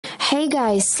Hey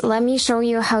guys, let me show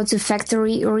you how to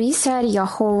factory reset your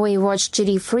Huawei Watch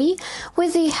GT free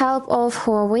with the help of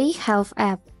Huawei Health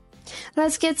app.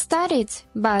 Let's get started,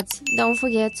 but don't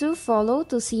forget to follow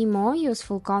to see more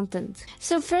useful content.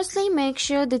 So firstly, make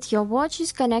sure that your watch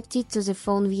is connected to the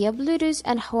phone via Bluetooth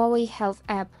and Huawei Health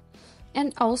app.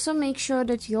 And also make sure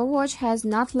that your watch has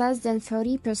not less than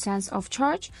 30% of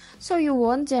charge, so you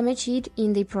won't damage it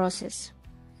in the process.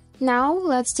 Now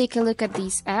let's take a look at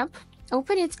this app.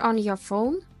 Open it on your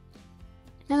phone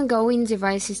and go in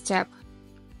Devices tab.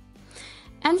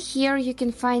 And here you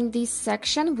can find this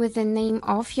section with the name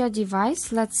of your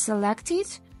device. Let's select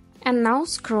it and now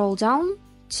scroll down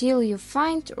till you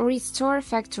find Restore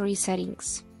Factory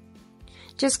Settings.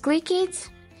 Just click it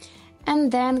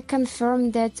and then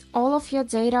confirm that all of your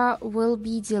data will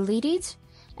be deleted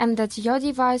and that your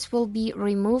device will be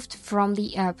removed from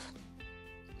the app.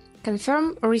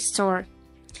 Confirm Restore.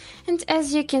 And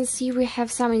as you can see, we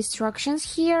have some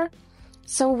instructions here.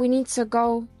 So we need to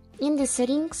go in the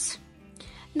settings,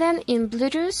 then in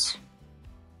Bluetooth,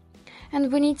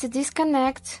 and we need to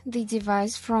disconnect the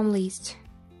device from list.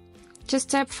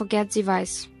 Just tap Forget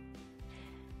Device.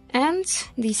 And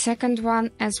the second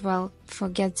one as well,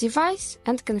 Forget Device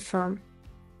and confirm.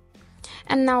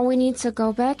 And now we need to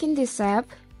go back in this app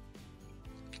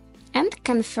and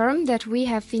confirm that we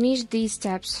have finished these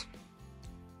steps.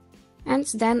 And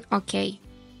then OK.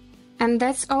 And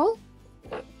that's all.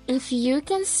 If you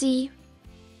can see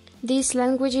this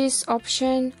languages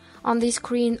option on the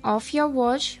screen of your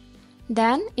watch,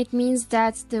 then it means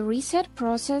that the reset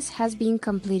process has been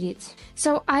completed.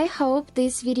 So I hope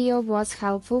this video was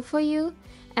helpful for you,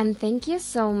 and thank you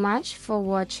so much for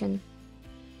watching.